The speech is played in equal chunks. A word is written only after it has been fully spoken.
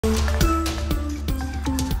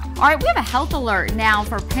All right, we have a health alert now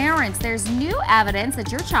for parents. There's new evidence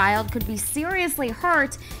that your child could be seriously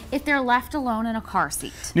hurt if they're left alone in a car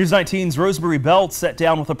seat. News 19's Rosemarie Beltz sat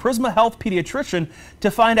down with a Prisma Health pediatrician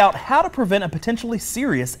to find out how to prevent a potentially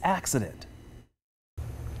serious accident.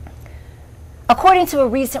 According to a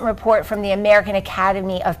recent report from the American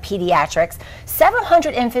Academy of Pediatrics, several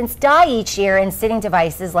hundred infants die each year in sitting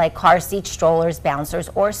devices like car seats, strollers, bouncers,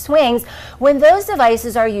 or swings when those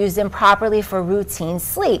devices are used improperly for routine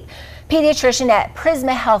sleep. Pediatrician at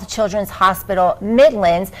Prisma Health Children's Hospital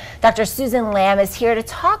Midlands, Dr. Susan Lamb, is here to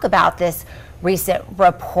talk about this recent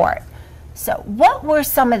report. So what were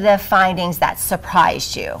some of the findings that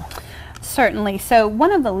surprised you? Certainly. So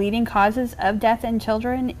one of the leading causes of death in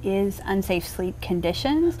children is unsafe sleep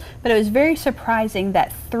conditions, but it was very surprising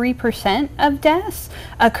that 3% of deaths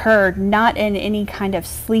occurred not in any kind of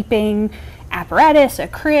sleeping apparatus, a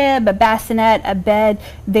crib, a bassinet, a bed.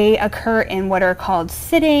 They occur in what are called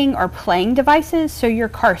sitting or playing devices, so your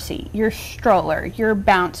car seat, your stroller, your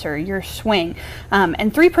bouncer, your swing.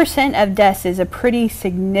 And 3% of deaths is a pretty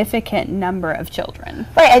significant number of children.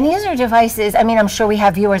 Right, and these are devices, I mean, I'm sure we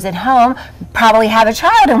have viewers at home, probably have a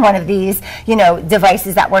child in one of these,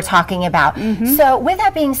 devices that we're talking about. So with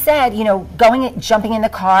that being said, jumping in the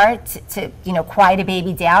car to quiet a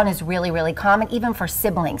baby down is really, really common, even for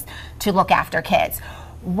siblings to look after kids.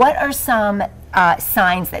 What are some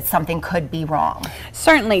signs that something could be wrong?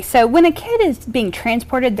 Certainly. So when a kid is being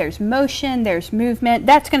transported, there's motion, there's movement.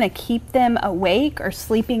 That's going to keep them awake or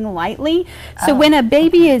sleeping lightly. So when a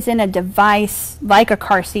baby is in a device like a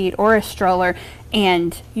car seat or a stroller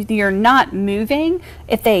and you're not moving,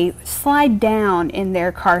 if they slide down in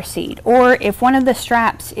their car seat, or if one of the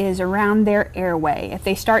straps is around their airway, if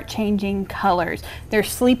they start changing colors, they're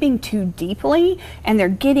sleeping too deeply and they're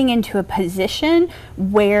getting into a position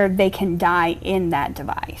where they can die in that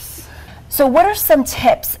device. So what are some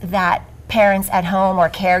tips that parents at home or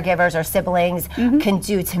caregivers or siblings can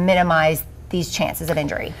do to minimize these chances of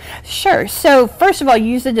injury? Sure. So first of all,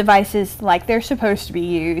 use the devices like they're supposed to be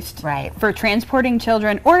used for transporting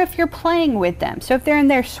children, or if you're playing with them. So if they're in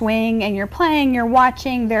their swing and you're playing, you're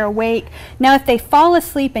watching, they're awake. Now if they fall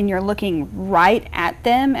asleep and you're looking right at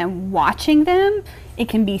them and watching them, it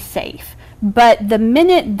can be safe. But the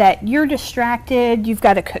minute that you're distracted, you've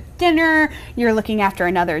got to cook dinner, you're looking after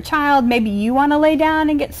another child, maybe you want to lay down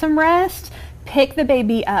and get some rest, pick the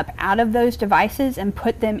baby up out of those devices and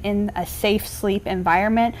put them in a safe sleep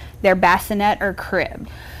environment, their bassinet or crib.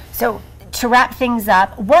 So to wrap things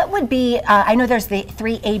up, what would be, I know there's the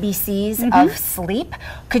 3 ABCs of sleep.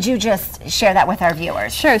 Could you just share that with our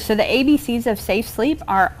viewers? Sure. So the ABCs of safe sleep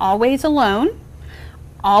are always alone,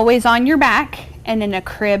 always on your back, and in a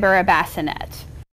crib or a bassinet.